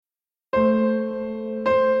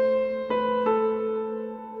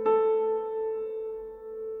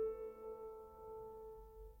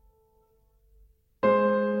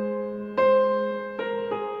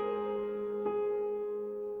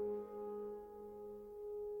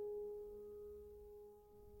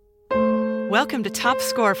Welcome to Top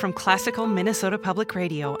Score from Classical Minnesota Public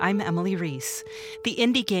Radio. I'm Emily Reese. The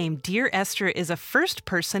indie game Dear Esther is a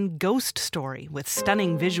first-person ghost story with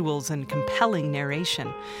stunning visuals and compelling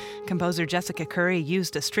narration. Composer Jessica Curry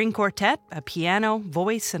used a string quartet, a piano,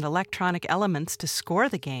 voice, and electronic elements to score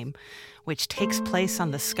the game, which takes place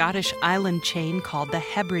on the Scottish island chain called the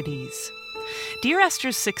Hebrides. Dear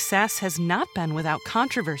Esther's success has not been without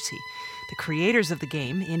controversy. The creators of the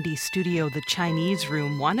game, indie studio The Chinese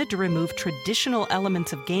Room, wanted to remove traditional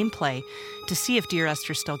elements of gameplay to see if Dear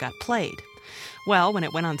Esther still got played. Well, when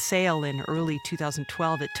it went on sale in early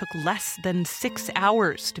 2012, it took less than 6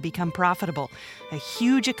 hours to become profitable, a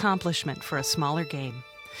huge accomplishment for a smaller game.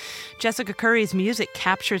 Jessica Curry's music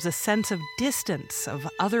captures a sense of distance, of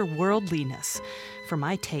otherworldliness. For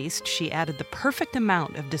my taste, she added the perfect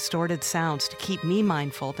amount of distorted sounds to keep me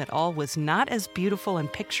mindful that all was not as beautiful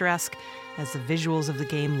and picturesque as the visuals of the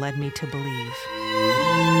game led me to believe.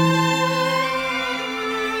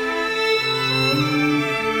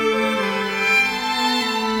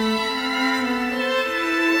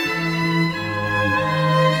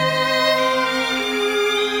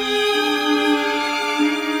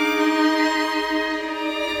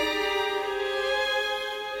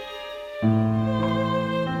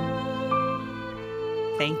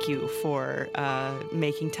 Thank you for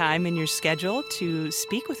making time in your schedule to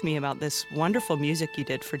speak with me about this wonderful music you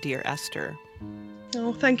did for Dear Esther.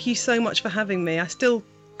 Oh, thank you so much for having me. I still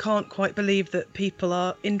can't quite believe that people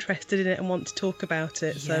are interested in it and want to talk about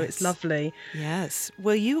it, so it's lovely. Yes.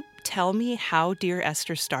 Will you tell me how Dear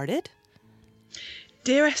Esther started?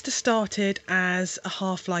 Dear Esther started as a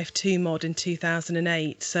Half-Life 2 mod in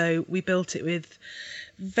 2008, so we built it with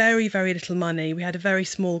very, very little money. We had a very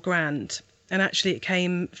small grant. And actually it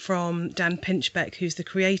came from Dan Pinchbeck, who's the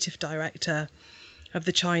creative director of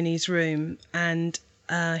The Chinese Room. And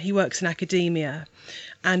he works in academia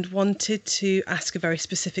and wanted to ask a very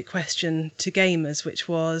specific question to gamers, which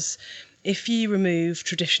was, if you remove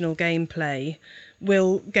traditional gameplay,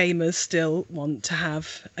 will gamers still want to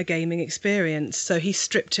have a gaming experience? So he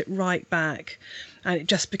stripped it right back and it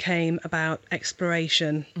just became about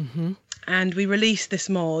exploration. Mm-hmm. And we released this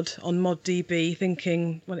mod on ModDB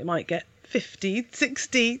thinking, well, it might get 50,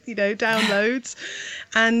 60, downloads,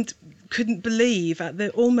 and couldn't believe at the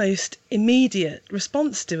almost immediate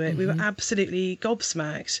response to it. Mm-hmm. We were absolutely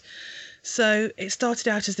gobsmacked. So it started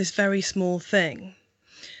out as this very small thing.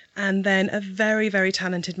 And then a very, very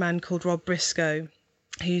talented man called Rob Briscoe,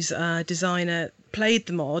 who's a designer, played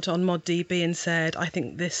the mod on ModDB and said, I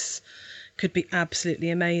think this could be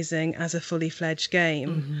absolutely amazing as a fully fledged game.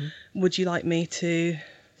 Mm-hmm. Would you like me to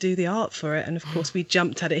do the art for it? And of course we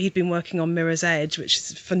jumped at it. He'd been working on Mirror's Edge, which is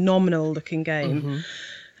a phenomenal looking game. Mm-hmm.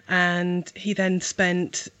 And he then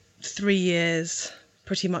spent 3 years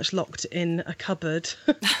pretty much locked in a cupboard,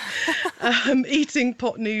 eating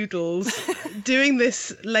pot noodles, doing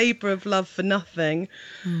this labour of love for nothing.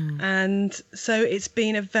 And so it's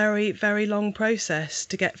been a very, very long process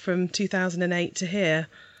to get from 2008 to here.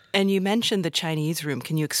 And you mentioned The Chinese Room.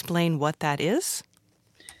 Can you explain what that is?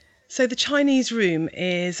 So The Chinese Room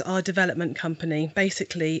is our development company.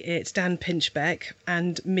 Basically, it's Dan Pinchbeck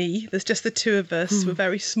and me. There's just the two of us. We're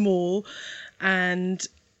very small, and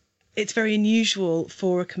it's very unusual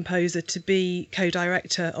for a composer to be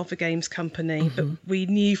co-director of a games company. Mm-hmm. But we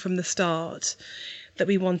knew from the start that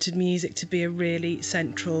we wanted music to be a really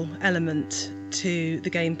central element to the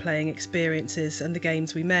game-playing experiences and the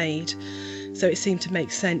games we made. So it seemed to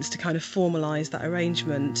make sense to kind of formalise that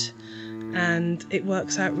arrangement. And it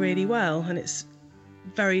works out really well, and it's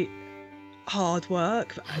very hard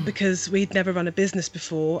work because we'd never run a business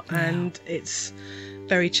before, and it's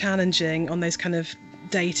very challenging on those kind of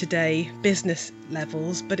day-to-day business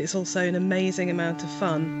levels, but it's also an amazing amount of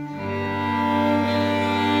fun.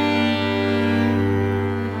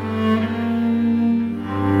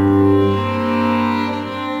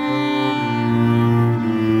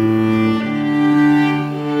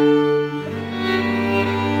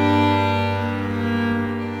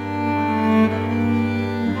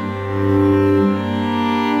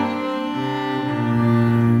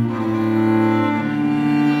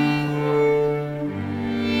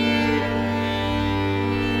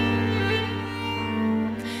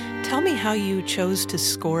 How you chose to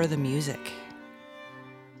score the music?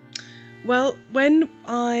 Well, when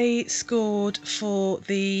I scored for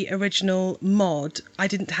the original mod, I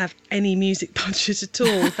didn't have any music budget at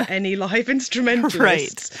all for any live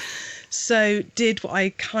instrumentalists. Right. So did what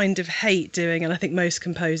I kind of hate doing, and I think most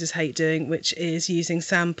composers hate doing, which is using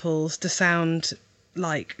samples to sound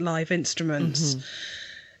like live instruments.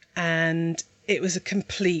 Mm-hmm. And it was a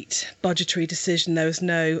complete budgetary decision. There was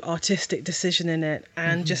no artistic decision in it,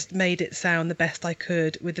 and just made it sound the best I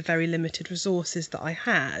could with the very limited resources that I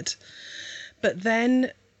had. But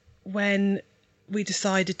then when we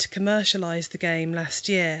decided to commercialise the game last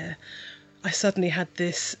year, I suddenly had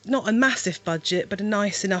this, not a massive budget, but a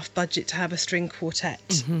nice enough budget to have a string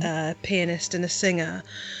quartet, a pianist and a singer.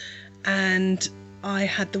 And I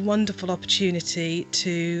had the wonderful opportunity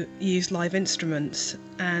to use live instruments.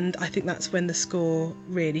 And I think that's when the score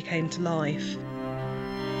really came to life.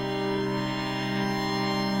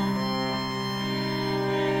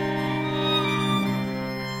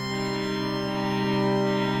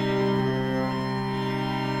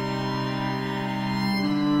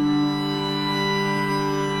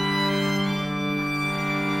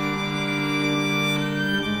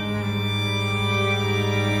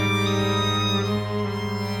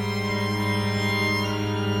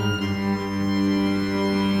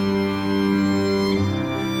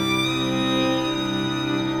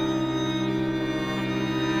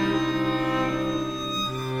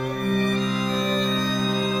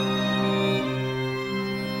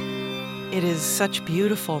 It is such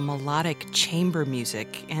beautiful melodic chamber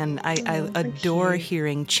music, and I adore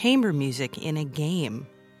hearing chamber music in a game.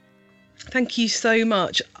 Thank you so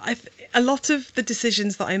much. A lot of the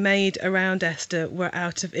decisions that I made around Esther were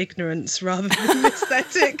out of ignorance rather than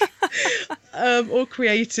aesthetic or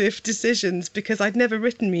creative decisions, because I'd never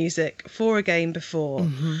written music for a game before.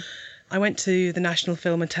 I went to the National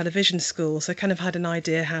Film and Television School, so I kind of had an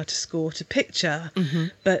idea how to score to picture,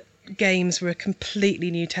 but games were a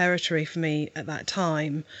completely new territory for me at that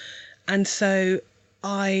time. And so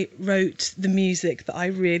I wrote the music that I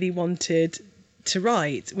really wanted to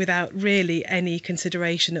write without really any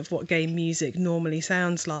consideration of what game music normally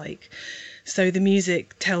sounds like. So the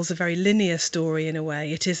music tells a very linear story in a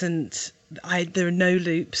way. It isn't... there are no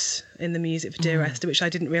loops in the music for Dear Esther, which I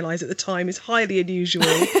didn't realise at the time is highly unusual.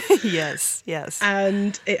 Yes.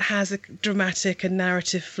 And it has a dramatic and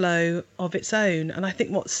narrative flow of its own. And I think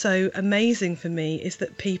what's so amazing for me is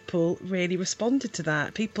that people really responded to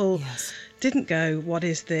that. People didn't go, what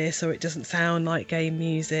is this? Or it doesn't sound like game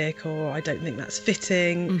music, or I don't think that's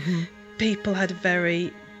fitting. People had a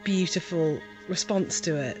very beautiful response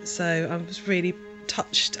to it. So I was really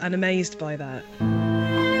touched and amazed by that.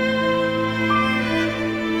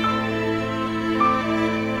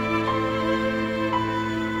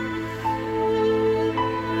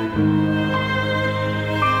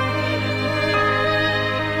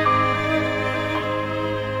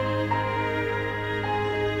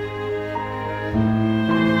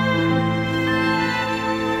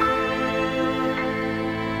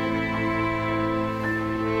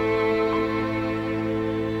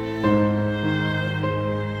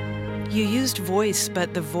 You used voice,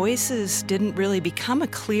 but the voices didn't really become a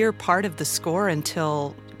clear part of the score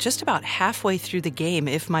until just about halfway through the game,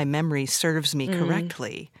 if my memory serves me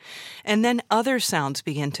correctly. And then other sounds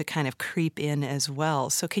begin to kind of creep in as well.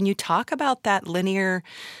 So can you talk about that linear,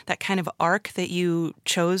 that kind of arc that you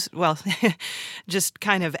chose, well, just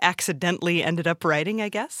kind of accidentally ended up writing, I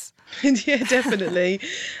guess? Yeah, definitely.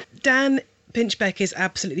 Dan Pinchbeck is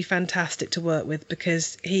absolutely fantastic to work with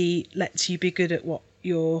because he lets you be good at what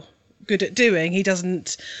you're good at doing. He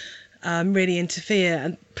doesn't really interfere,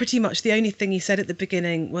 and pretty much the only thing he said at the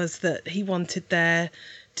beginning was that he wanted there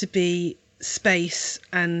to be space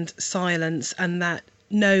and silence, and that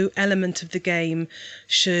no element of the game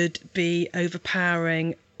should be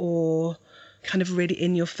overpowering or kind of really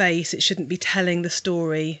in your face. It shouldn't be telling the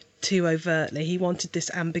story too overtly. He wanted this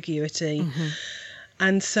ambiguity.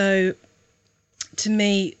 And so to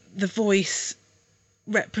me, the voice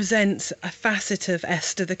represents a facet of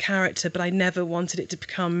Esther, the character, but I never wanted it to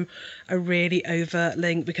become a really overt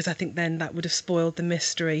link, because I think then that would have spoiled the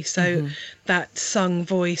mystery. So that sung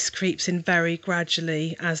voice creeps in very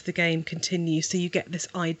gradually as the game continues. So you get this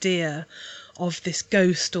idea of this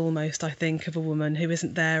ghost almost, I think, of a woman who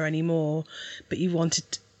isn't there anymore, but you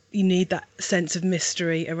need that sense of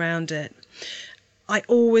mystery around it. I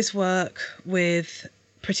always work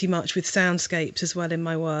pretty much with soundscapes as well in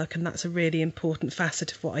my work, and that's a really important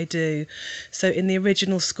facet of what I do. So in the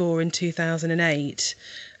original score in 2008,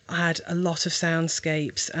 I had a lot of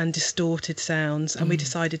soundscapes and distorted sounds, and we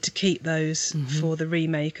decided to keep those for the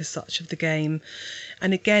remake as such of the game.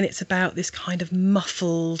 And again, it's about this kind of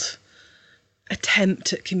muffled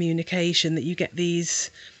attempt at communication that you get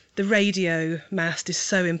these... The radio mast is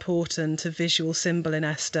so important, a visual symbol in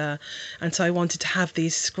Esther, and so I wanted to have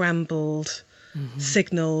these scrambled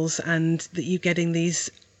signals, and that you're getting this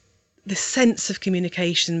sense of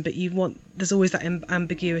communication, but there's always that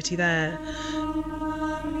ambiguity there.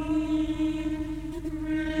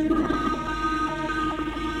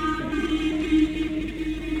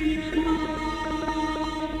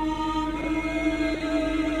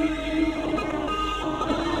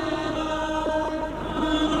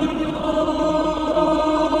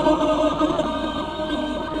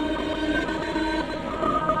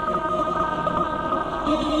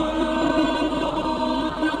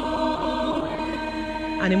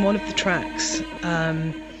 And in one of the tracks,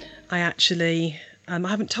 I actually, I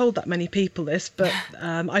haven't told that many people this, but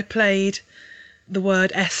I played the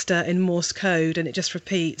word Esther in Morse code, and it just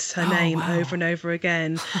repeats her name over and over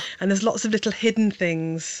again. And there's lots of little hidden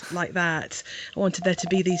things like that. I wanted there to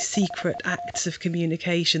be these secret acts of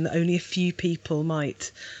communication that only a few people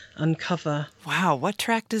might uncover. Wow, what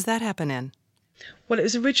track does that happen in? Well, it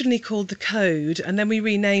was originally called The Code, and then we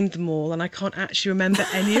renamed them all, and I can't actually remember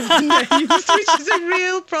any of the names, which is a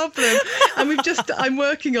real problem. And I'm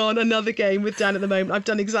working on another game with Dan at the moment. I've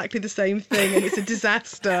done exactly the same thing, and it's a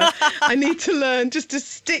disaster. I need to learn just to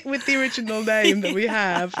stick with the original name that we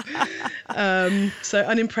have. So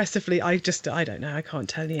unimpressively, I don't know. I can't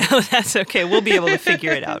tell you. Oh, that's okay. We'll be able to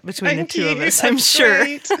figure it out between the two of us, I'm sure.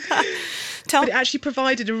 But it actually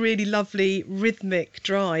provided a really lovely rhythmic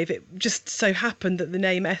drive. It just so happened that the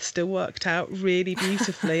name Esther worked out really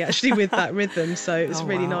beautifully, actually, with that rhythm. So it was a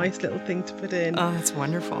really nice little thing to put in. Oh, that's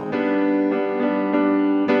wonderful.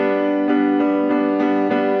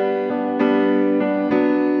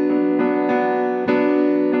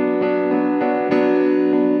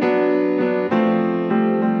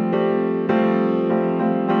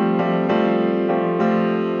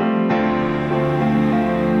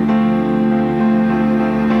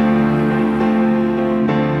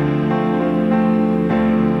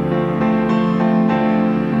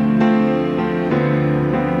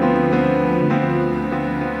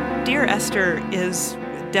 Esther is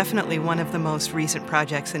definitely one of the most recent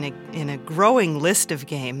projects in a growing list of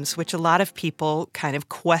games, which a lot of people kind of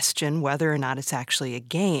question whether or not it's actually a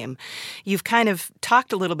game. You've kind of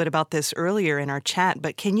talked a little bit about this earlier in our chat,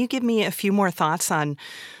 but can you give me a few more thoughts on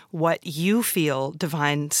what you feel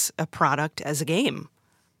defines a product as a game?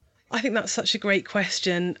 I think that's such a great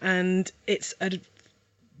question, and it's a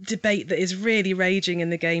debate that is really raging in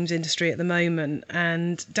the games industry at the moment,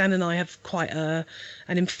 and Dan and I have quite an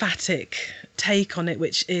emphatic take on it,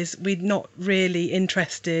 which is we're not really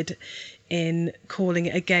interested in calling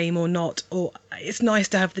it a game or not, or it's nice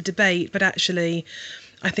to have the debate, but actually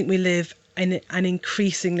I think we live in an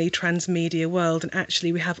increasingly transmedia world, and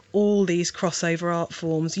actually we have all these crossover art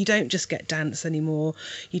forms. You don't just get dance anymore,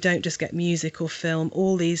 you don't just get music or film.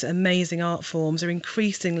 All these amazing art forms are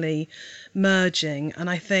increasingly merging, and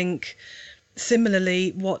I think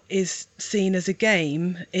similarly what is seen as a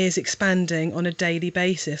game is expanding on a daily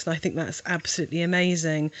basis, and I think that's absolutely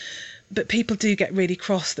amazing. But people do get really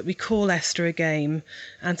cross that we call Esther a game,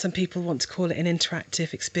 and some people want to call it an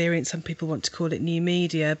interactive experience, some people want to call it new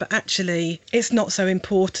media, but actually it's not so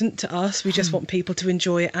important to us. We just want people to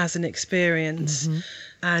enjoy it as an experience. Mm-hmm.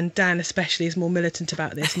 And Dan especially is more militant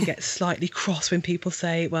about this and gets slightly cross when people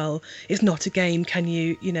say, well, it's not a game, can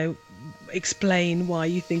you explain why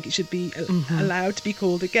you think it should be allowed to be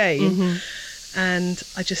called a game? Mm-hmm. And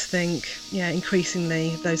I just think,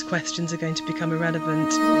 increasingly those questions are going to become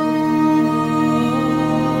irrelevant.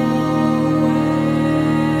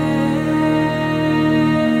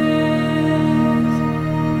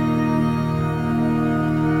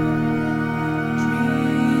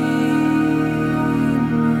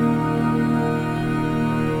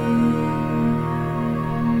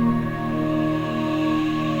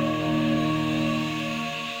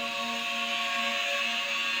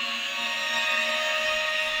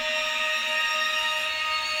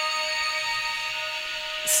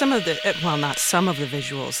 Not some of the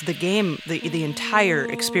visuals. The game, the entire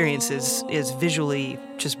experience is visually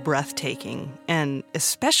just breathtaking. And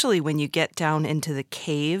especially when you get down into the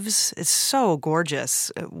caves, it's so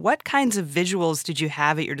gorgeous. What kinds of visuals did you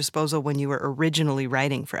have at your disposal when you were originally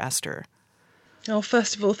writing for Esther? Oh,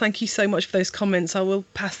 first of all, thank you so much for those comments. I will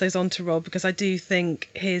pass those on to Rob, because I do think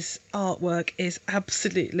his artwork is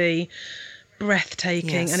absolutely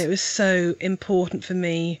breathtaking. Yes. And it was so important for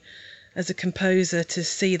me as a composer to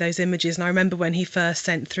see those images. And I remember when he first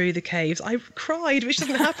sent through the caves, I cried, which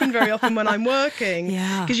doesn't happen very often when I'm working,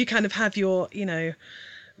 because you kind of have your,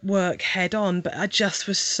 work head on. But I just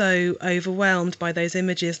was so overwhelmed by those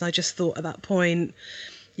images. And I just thought at that point,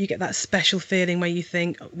 you get that special feeling where you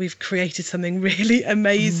think, we've created something really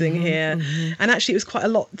amazing here. Mm-hmm. And actually it was quite a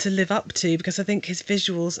lot to live up to, because I think his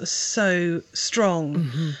visuals are so strong.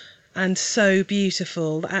 Mm-hmm. And so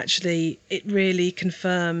beautiful that actually it really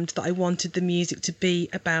confirmed that I wanted the music to be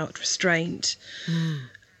about restraint.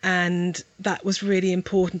 And that was really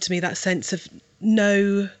important to me, that sense of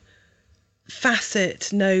no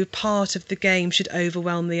facet, no part of the game should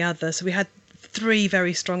overwhelm the other. So we had three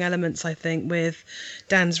very strong elements, I think, with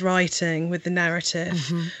Dan's writing, with the narrative,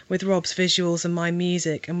 with Rob's visuals and my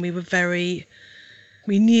music. And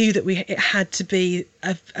we knew that it had to be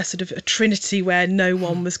a sort of a trinity where no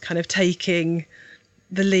one was kind of taking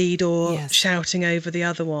the lead or Yes. shouting over the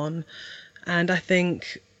other one. And I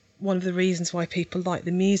think one of the reasons why people like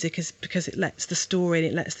the music is because it lets the story and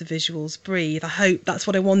it lets the visuals breathe. I hope that's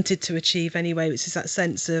what I wanted to achieve anyway, which is that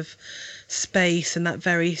sense of space and that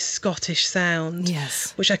very Scottish sound,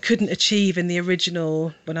 Yes. which I couldn't achieve in the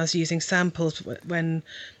original when I was using samples. When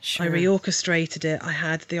Sure. I reorchestrated it, I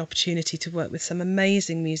had the opportunity to work with some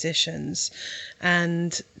amazing musicians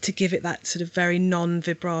and to give it that sort of very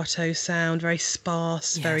non-vibrato sound, very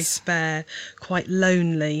sparse, very Yes. spare, quite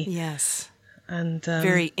lonely. Yes. And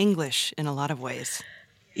Very English in a lot of ways.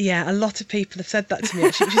 yeah, a lot of people have said that to me,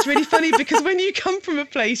 actually, which is really funny because when you come from a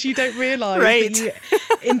place, you don't realise Right. that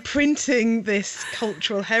you're imprinting this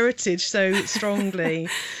cultural heritage so strongly.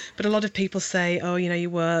 But a lot of people say, oh, you know, your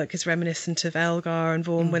work is reminiscent of Elgar and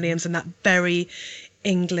Vaughan Williams and that very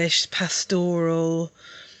English pastoral,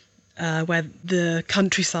 where the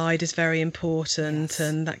countryside is very important, Yes.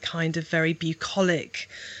 and that kind of very bucolic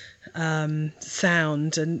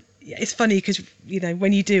sound. And it's funny because, you know,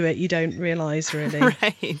 when you do it, you don't realise really.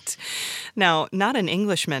 Right. Now, not an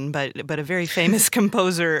Englishman, but a very famous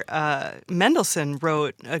composer, Mendelssohn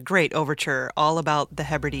wrote a great overture all about the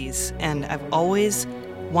Hebrides, and I've always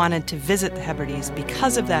wanted to visit the Hebrides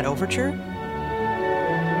because of that overture.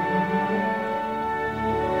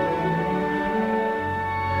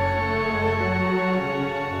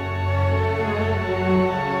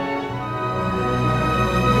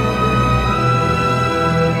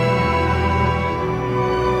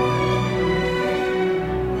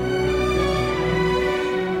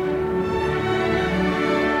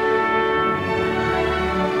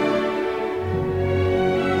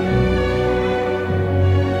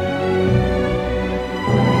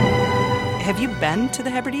 Have you been to the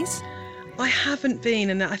Hebrides? I haven't been,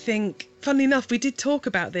 and I think, funnily enough, we did talk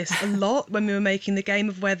about this a lot when we were making the game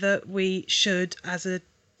of whether we should, as a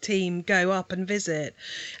team, go up and visit.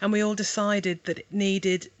 And we all decided that it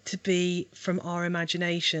needed to be from our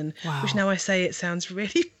imagination, Wow. which now I say it sounds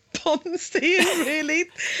really poncy and really,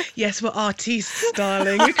 yes, we're artistes,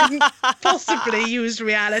 darling. We couldn't possibly use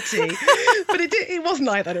reality. But it wasn't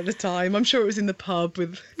like that at the time. I'm sure it was in the pub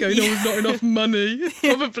with going, oh, there's not enough money.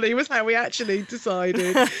 Probably was how we actually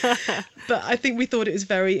decided. But I think we thought it was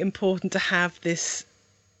very important to have this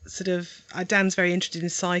sort of, Dan's very interested in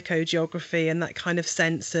psychogeography and that kind of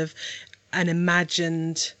sense of an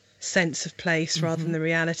imagined sense of place rather than the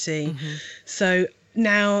reality. So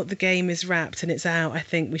now the game is wrapped and it's out, I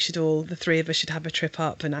think we should all, the three of us, should have a trip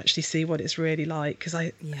up and actually see what it's really like, because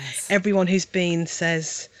Yes. everyone who's been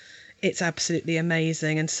says it's absolutely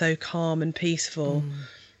amazing and so calm and peaceful.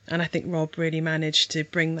 And I think Rob really managed to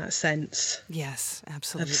bring that sense Yes, of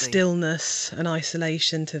absolutely. stillness and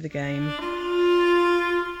isolation to the game.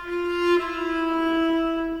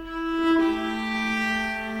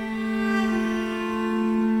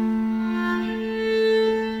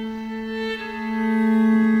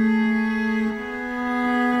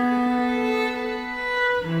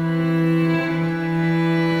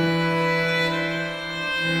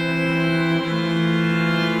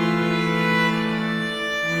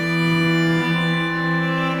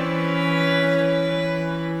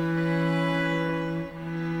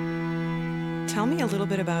 Tell me a little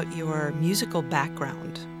bit about your musical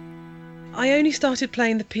background. I only started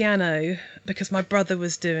playing the piano because my brother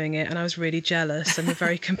was doing it and I was really jealous, and we're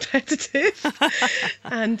very competitive.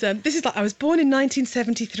 And this is like, I was born in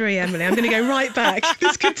 1973, Emily. I'm going to go right back.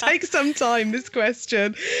 This could take some time, this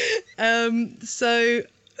question. So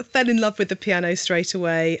I fell in love with the piano straight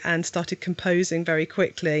away and started composing very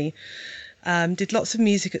quickly. Did lots of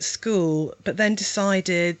music at school, but then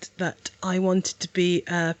decided that I wanted to be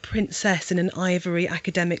a princess in an ivory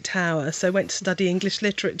academic tower. So I went to study English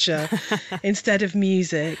literature instead of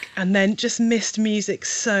music, and then just missed music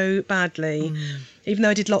so badly. Even though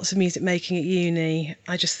I did lots of music making at uni,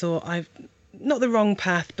 I just thought I've not the wrong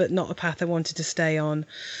path, but not a path I wanted to stay on.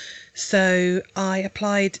 So I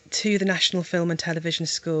applied to the National Film and Television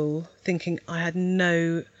School, thinking I had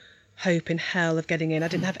no hope in hell of getting in. I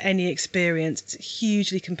didn't have any experience. It's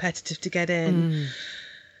hugely competitive to get in.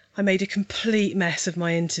 I made a complete mess of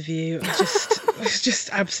my interview. It was just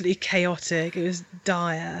absolutely chaotic. It was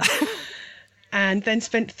dire. And then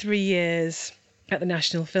spent 3 years at the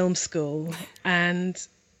National Film School. And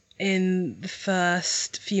in the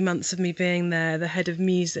first few months of me being there, the head of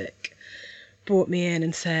music brought me in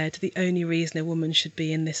and said, the only reason a woman should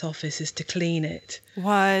be in this office is to clean it.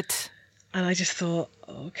 What? And I just thought,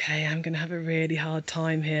 okay, I'm going to have a really hard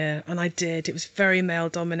time here. And I did. It was very male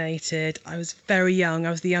dominated. I was very young.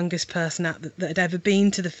 I was the youngest person that had ever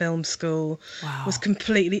been to the film school. Wow. Was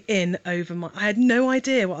completely in over my... I had no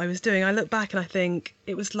idea what I was doing. I look back and I think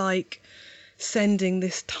it was like sending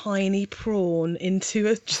this tiny prawn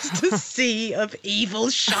into just a sea of evil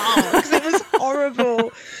sharks. It was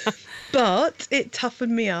horrible. But it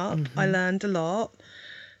toughened me up. I learned a lot.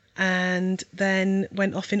 And then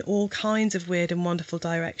went off in all kinds of weird and wonderful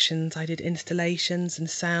directions. I did installations and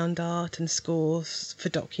sound art and scores for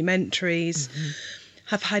documentaries.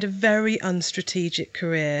 Have had a very unstrategic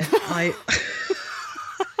career. I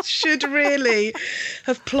should really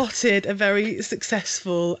have plotted a very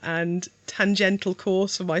successful and tangential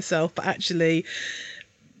course for myself, but actually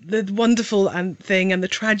the wonderful thing and the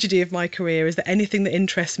tragedy of my career is that anything that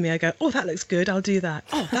interests me, I go, oh, that looks good, I'll do that.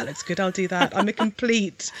 Oh, that looks good, I'll do that. I'm a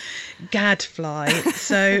complete gadfly.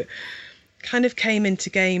 So kind of came into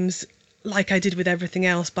games like I did with everything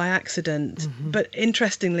else by accident. But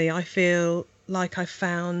interestingly, I feel like I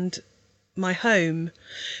found my home,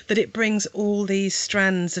 that it brings all these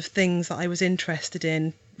strands of things that I was interested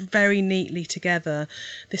in very neatly together.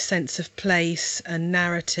 This sense of place and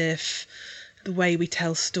narrative, the way we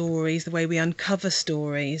tell stories, the way we uncover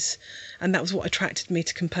stories. And that was what attracted me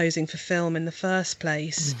to composing for film in the first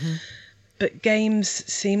place. But games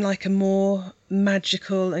seem like a more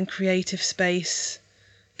magical and creative space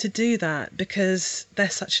to do that, because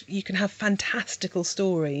you can have fantastical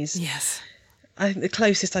stories. Yes. I think the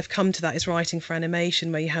closest I've come to that is writing for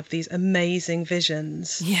animation, where you have these amazing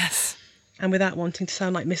visions. Yes. And without wanting to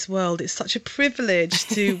sound like Miss World, it's such a privilege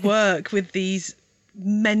to work with these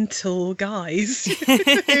mental guys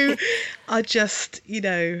who are just,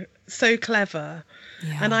 so clever.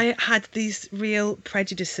 Yeah. And I had these real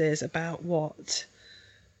prejudices about what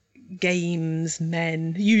games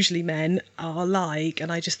usually men are like,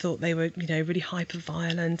 and I just thought they were really hyper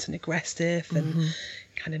violent and aggressive and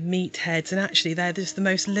kind of meatheads, and actually they're just the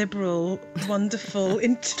most liberal, wonderful,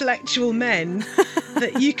 intellectual men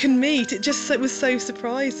that you can meet. It was so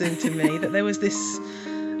surprising to me that there was this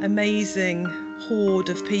amazing horde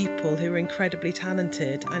of people who are incredibly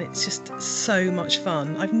talented, and it's just so much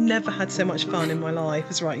fun. I've never had so much fun in my life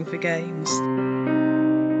as writing for games.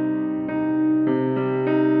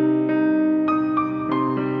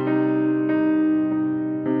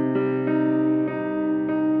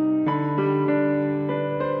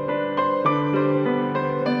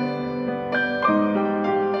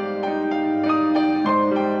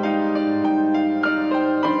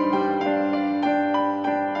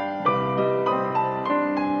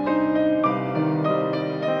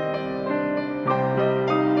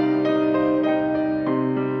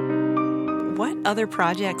 Other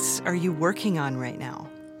projects are you working on right now?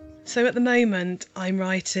 So at the moment, I'm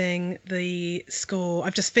writing the score.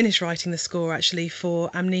 I've just finished writing the score, actually,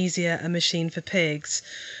 for Amnesia: A Machine for Pigs,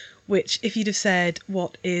 which, if you'd have said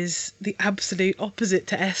what is the absolute opposite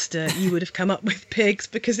to Esther, you would have come up with Pigs,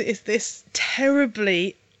 because it is this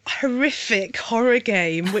terribly horrific horror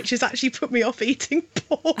game which has actually put me off eating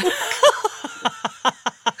pork.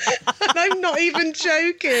 And I'm not even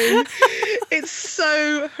joking. It's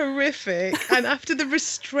so horrific. And after the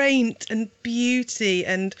restraint and beauty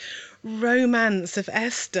and romance of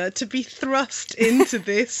Esther, to be thrust into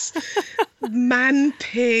this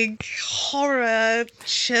man-pig horror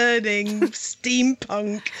churning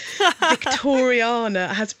steampunk Victoriana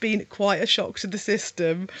has been quite a shock to the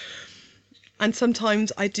system. And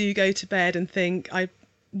sometimes I do go to bed and think,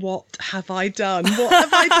 what have I done? What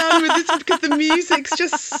have I done with this? Because the music's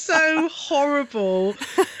just so horrible.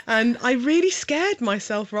 And I really scared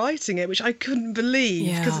myself writing it, which I couldn't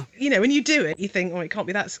believe. Because, when you do it, you think, it can't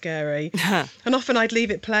be that scary. And often I'd leave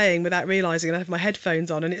it playing without realising, and I have my headphones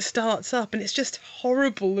on, and it starts up, and it's just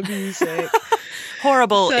horrible, the music.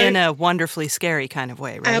 Horrible in a wonderfully scary kind of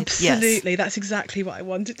way, right? Absolutely. Yes. That's exactly what I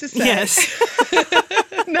wanted to say. Yes.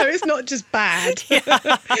 No, it's not just bad. Yeah.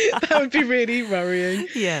 That would be really worrying.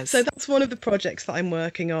 Yes. So that's one of the projects that I'm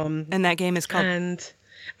working on. And that game is called? And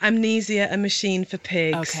Amnesia: A Machine for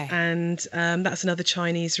Pigs. Okay. And that's another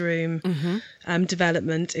Chinese room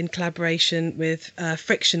development in collaboration with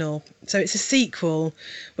Frictional. So it's a sequel,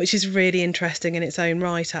 which is really interesting in its own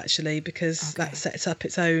right, actually, because that sets up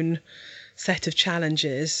its own set of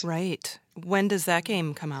challenges. Right. When does that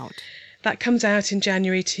game come out? That comes out in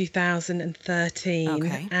January 2013.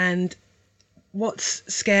 Okay. And what's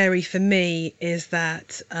scary for me is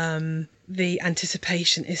that the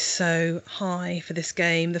anticipation is so high for this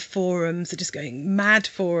game. The forums are just going mad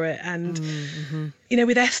for it. And,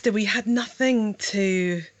 with Esther, we had nothing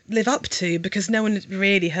to live up to because no one had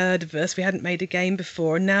really heard of us. We hadn't made a game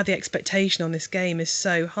before. And now the expectation on this game is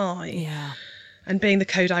so high. Yeah. And being the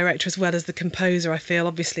co-director as well as the composer, I feel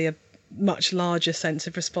obviously a much larger sense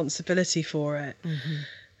of responsibility for it.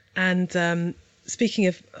 And speaking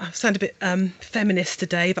of, I sound a bit feminist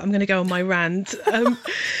today, but I'm going to go on my rant.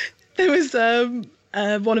 There was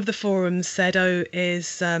one of the forums said, "Oh,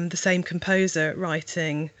 is the same composer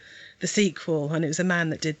writing the sequel?" And it was a man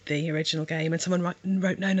that did the original game, and someone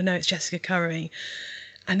wrote, "No, it's Jessica Curry."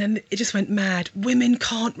 And then it just went mad. Women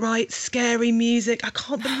can't write scary music. I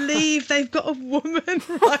can't believe they've got a woman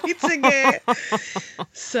writing it.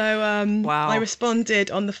 So wow. I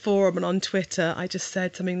responded on the forum and on Twitter. I just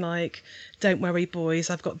said something like, "Don't worry, boys.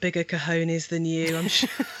 I've got bigger cojones than you, I'm sure."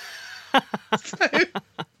 So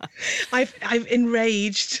I've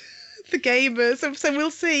enraged the gamers. So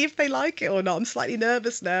we'll see if they like it or not. I'm slightly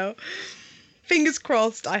nervous now. Fingers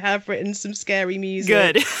crossed, I have written some scary music.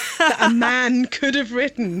 Good. That a man could have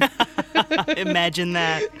written. Imagine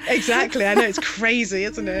that. Exactly. I know, it's crazy,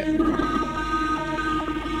 isn't it?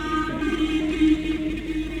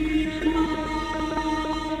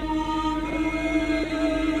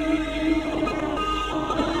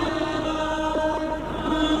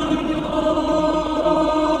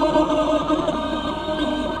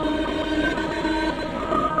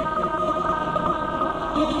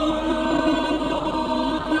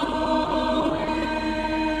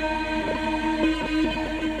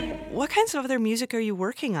 What kinds of other music are you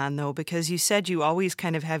working on, though? Because you said you always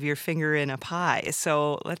kind of have your finger in a pie.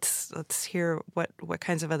 So let's hear what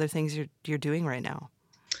kinds of other things you're doing right now.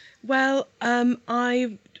 Well, I'm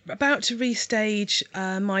about to restage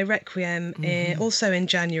my Requiem also in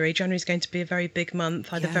January. January is going to be a very big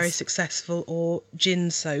month, either very successful or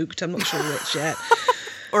gin-soaked. I'm not sure which yet.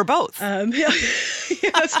 Or both.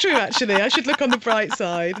 Yeah, that's true, actually. I should look on the bright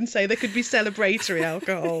side and say there could be celebratory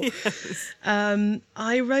alcohol. Yes.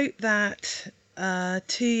 I wrote that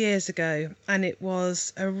 2 years ago, and it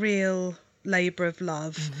was a real labour of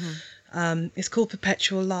love. It's called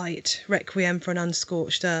Perpetual Light, Requiem for an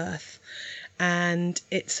Unscorched Earth. And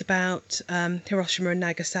it's about Hiroshima and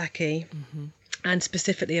Nagasaki, and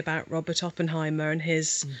specifically about Robert Oppenheimer and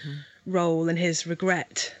his role and his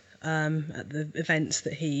regret at the events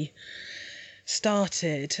that he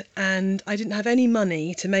started. And I didn't have any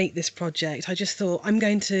money to make this project. I just thought, I'm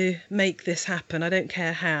going to make this happen. I don't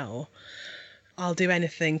care how. I'll do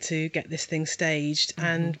anything to get this thing staged.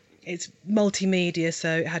 And it's multimedia,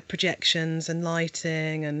 so it had projections and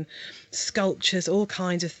lighting and sculptures, all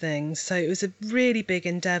kinds of things. So it was a really big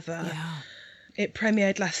endeavour. Yeah. It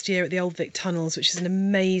premiered last year at the Old Vic Tunnels, which is an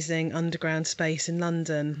amazing underground space in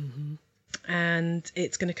London. And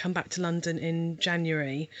it's going to come back to London in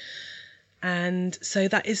January. And so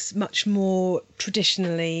that is much more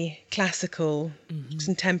traditionally classical,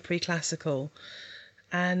 contemporary classical.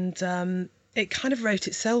 And it kind of wrote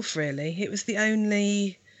itself, really. It was the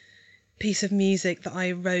only piece of music that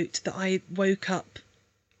I wrote that I woke up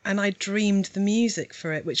and I dreamed the music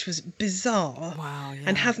for it, which was bizarre. Wow, yeah.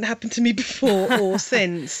 And hasn't happened to me before or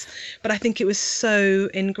since. But I think it was so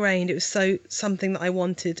ingrained. It was so something that I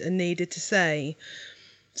wanted and needed to say.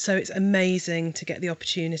 So it's amazing to get the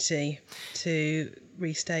opportunity to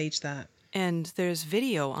restage that. And there's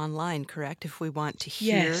video online, correct? If we want to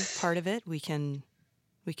hear Yes. part of it, we can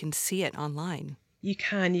see it online. You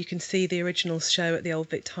can see the original show at the Old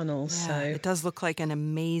Vic Tunnels. Yeah, So it does look like an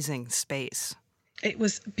amazing space. it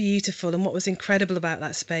was beautiful. And what was incredible about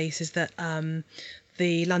that space is that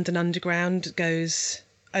the London Underground goes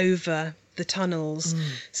over the tunnels.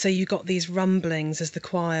 So you got these rumblings as the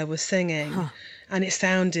choir was singing. And it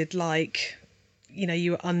sounded like,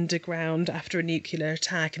 you were underground after a nuclear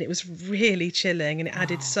attack. And it was really chilling, and it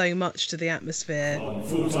added so much to the atmosphere.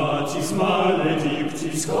 Confutatis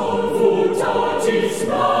maledictis, confutatis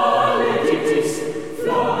maledictis,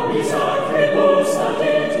 flammis acrebus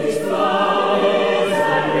addictis, flammis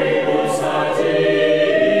acrebus addictis.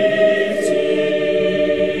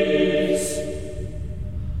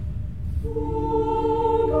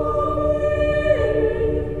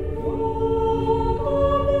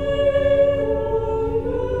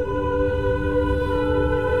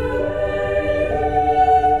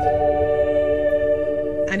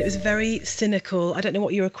 And it was very cynical. I don't know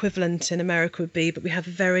what your equivalent in America would be, but we have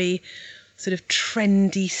a very sort of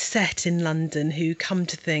trendy set in London who come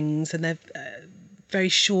to things, and they're very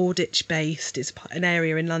Shoreditch based. It's an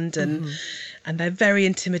area in London, and they're very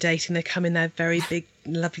intimidating. They come in their very big,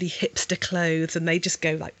 lovely hipster clothes, and they just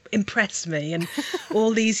go like, impress me. And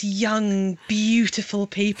all these young, beautiful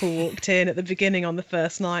people walked in at the beginning on the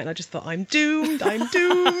first night, and I just thought, I'm doomed.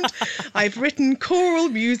 I've written choral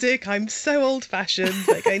music. I'm so old-fashioned.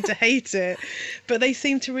 They're going to hate it. But they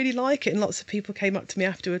seemed to really like it, and lots of people came up to me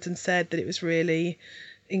afterwards and said that it was really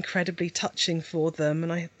incredibly touching for them.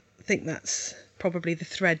 And I think that's probably the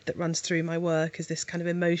thread that runs through my work, is this kind of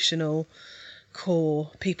emotional core.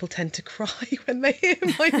 People tend to cry when they hear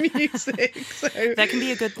my music. So That can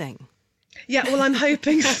be a good thing. Yeah, well, I'm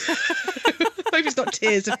hoping. Hope it's not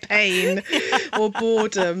tears of pain or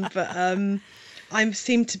boredom, but I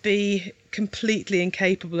seem to be completely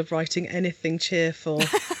incapable of writing anything cheerful.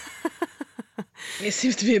 It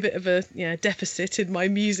seems to be a bit of a deficit in my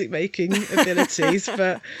music making abilities,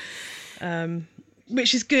 but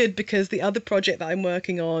which is good because the other project that I'm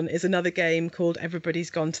working on is another game called Everybody's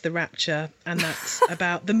Gone to the Rapture, and that's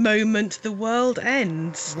about the moment the world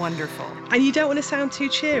ends. Wonderful. And you don't want to sound too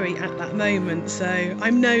cheery at that moment, so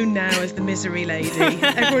I'm known now as the misery lady.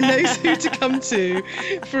 Everyone knows who to come to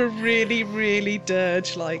for a really, really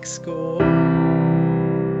dirge-like score.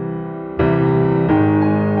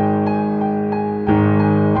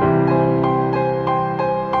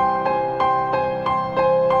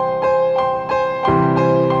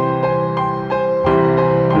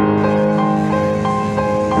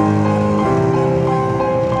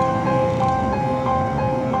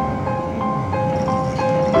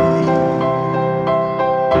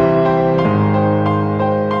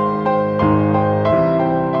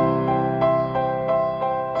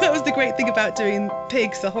 About doing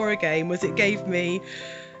Pigs, the horror game, was it gave me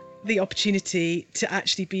the opportunity to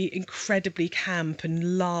actually be incredibly camp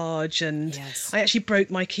and large, and yes. I actually broke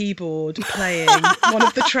my keyboard playing one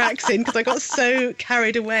of the tracks in because I got so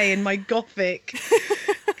carried away in my gothic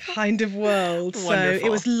kind of world. Wonderful. So it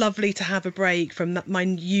was lovely to have a break from my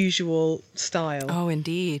usual style. Oh,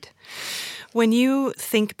 indeed. When you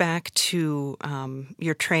think back to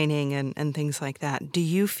your training and things like that, do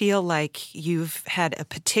you feel like you've had a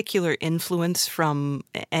particular influence from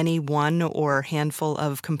any one or handful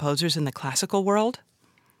of composers in the classical world?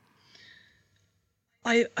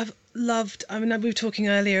 I've loved, we were talking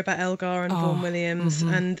earlier about Elgar and Vaughan Williams,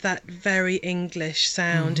 and that very English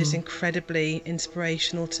sound is incredibly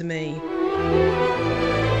inspirational to me.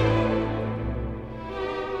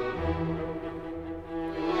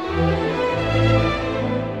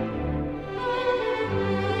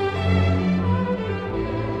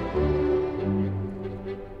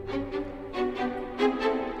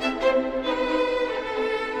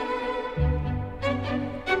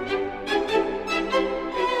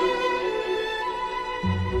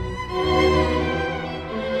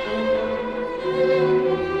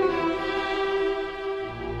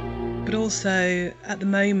 Also, at the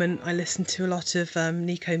moment, I listen to a lot of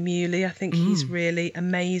Nico Muhly. I think he's really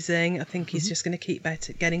amazing. I think he's just going to keep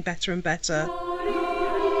getting better and better.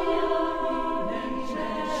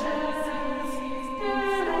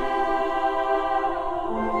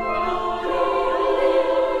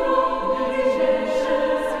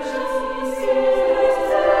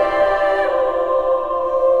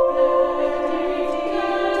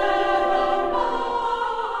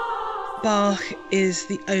 Bach is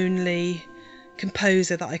the only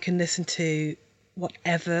composer that I can listen to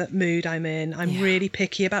whatever mood I'm in. I'm really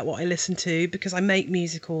picky about what I listen to because I make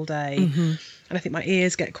music all day, and I think my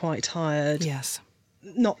ears get quite tired. Yes.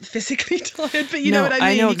 Not physically tired, but you know what I mean.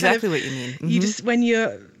 I know exactly what you mean. You just, when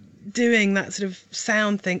you're doing that sort of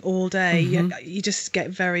sound thing all day, you just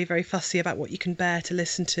get very, very fussy about what you can bear to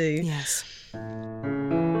listen to. Yes.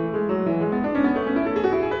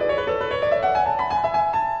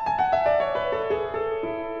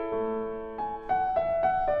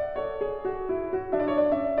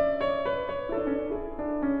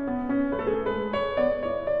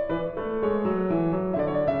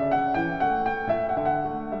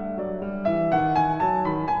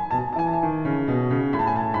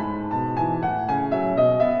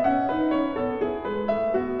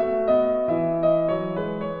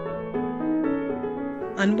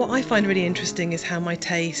 And what I find really interesting is how my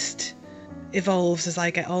taste evolves as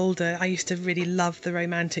I get older. I used to really love the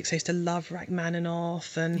Romantics. I used to love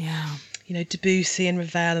Rachmaninoff and Debussy and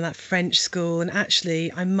Ravel and that French school. And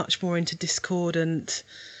actually, I'm much more into discordant,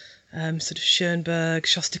 sort of Schoenberg,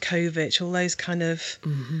 Shostakovich, all those kind of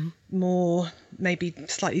more maybe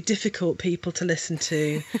slightly difficult people to listen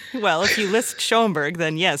to. Well, if you list Schoenberg,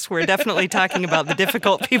 then yes, we're definitely talking about the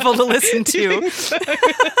difficult people to listen to. You think so?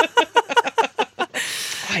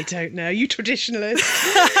 I don't know. You traditionalist.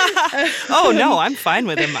 Oh, no, I'm fine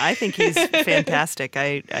with him. I think he's fantastic.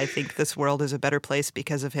 I think this world is a better place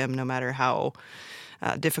because of him, no matter how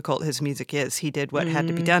difficult his music is. He did what had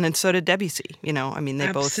to be done, and so did Debussy. You know, I mean, they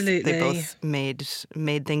both made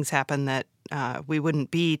things happen that we wouldn't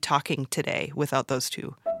be talking today without those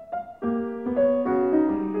two.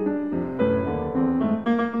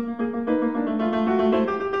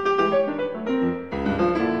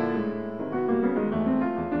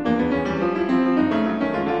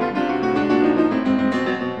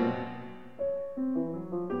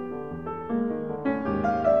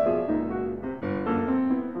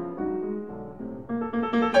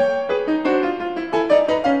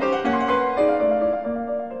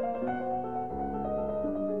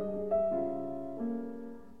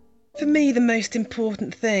 most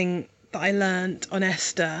important thing that I learnt on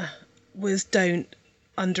Esther was don't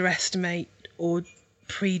underestimate or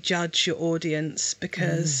prejudge your audience,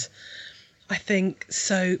 because I think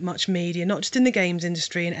so much media, not just in the games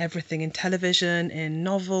industry, in everything, in television, in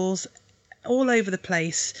novels, all over the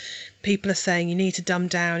place, people are saying you need to dumb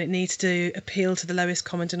down, it needs to appeal to the lowest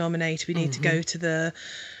common denominator, we need to go to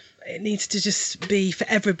it needs to just be for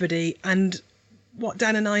everybody. And what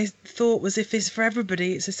Dan and I thought was, if it's for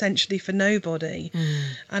everybody, it's essentially for nobody.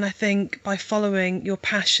 And I think by following your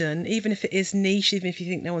passion, even if it is niche, even if you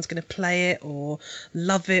think no one's going to play it or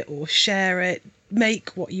love it or share it, make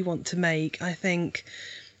what you want to make. I think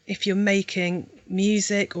if you're making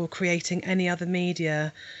music or creating any other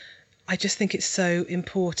media, I just think it's so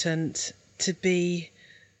important to be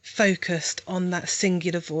focused on that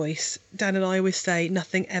singular voice. Dan and I always say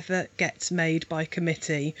nothing ever gets made by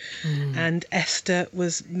committee, and Esther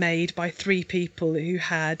was made by 3 people who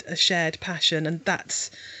had a shared passion, and that's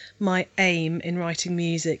my aim in writing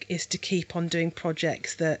music, is to keep on doing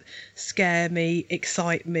projects that scare me,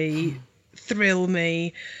 excite me, thrill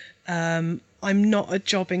me. I'm not a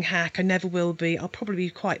jobbing hack, I never will be. I'll probably be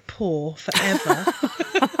quite poor forever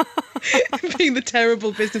being the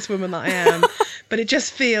terrible businesswoman that I am. But it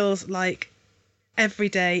just feels like every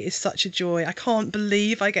day is such a joy. I can't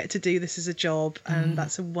believe I get to do this as a job, and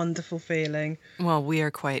that's a wonderful feeling. Well, we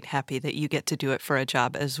are quite happy that you get to do it for a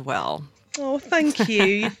job as well. Oh, thank you.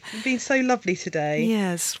 You've been so lovely today.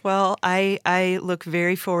 Yes, well, I look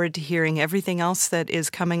very forward to hearing everything else that is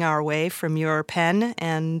coming our way from your pen,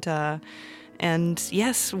 and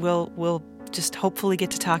yes, we'll just hopefully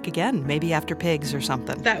get to talk again, maybe after Pigs or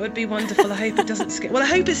something. That would be wonderful. I hope it doesn't scare. Well, I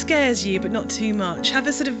hope it scares you, but not too much. Have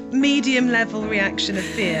a sort of medium level reaction of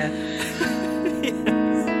fear.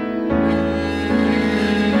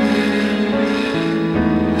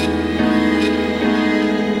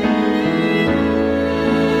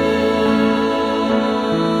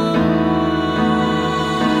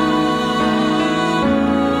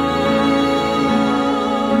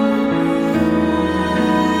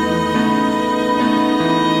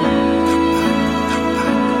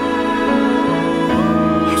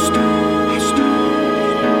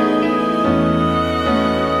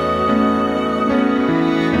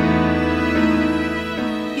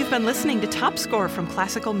 Listening to Top Score from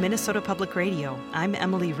Classical Minnesota Public Radio. I'm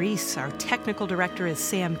Emily Reese. Our technical director is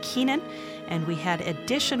Sam Keenan, and we had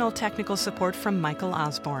additional technical support from Michael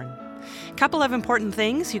Osborne. Couple of important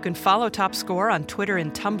things. You can follow Top Score on Twitter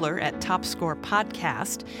and Tumblr at Top Score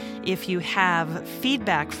Podcast. If you have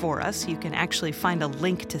feedback for us, you can actually find a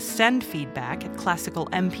link to send feedback at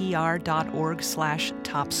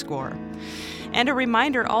classicalmpr.org/topscore. And a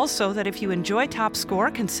reminder also that if you enjoy Top Score,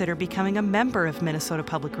 consider becoming a member of Minnesota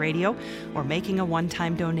Public Radio or making a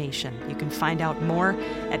one-time donation. You can find out more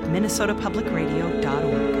at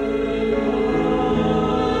minnesotapublicradio.org.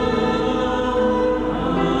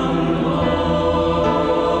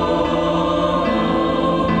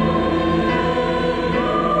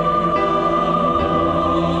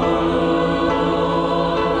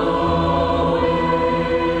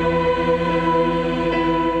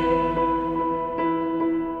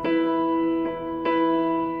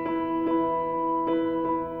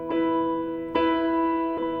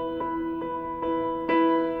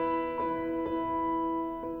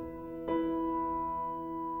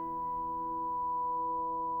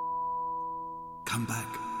 Come back.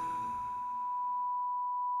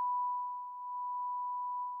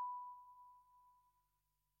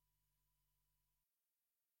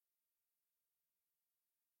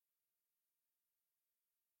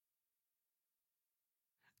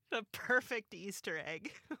 The perfect Easter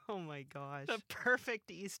egg. Oh my gosh. The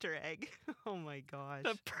perfect Easter egg. Oh my gosh.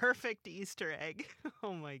 The perfect Easter egg.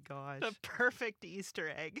 Oh my gosh. The perfect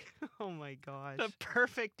Easter egg. Oh my gosh. The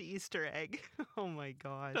perfect Easter egg. Oh my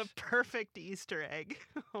gosh. The perfect Easter egg.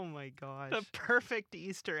 Oh my gosh. The perfect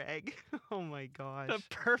Easter egg. Oh my gosh. The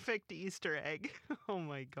perfect Easter egg. Oh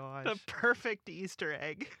my gosh. The perfect Easter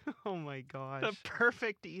egg. Oh my gosh. The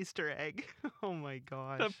perfect Easter egg. Oh my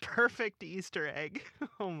gosh. The perfect Easter egg.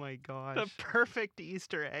 Oh my gosh. The perfect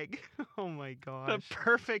Easter egg. Oh my gosh. The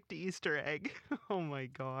perfect Easter egg. Oh my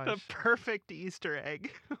gosh. The perfect Easter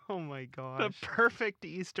egg. Oh my gosh. The perfect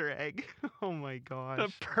Easter egg.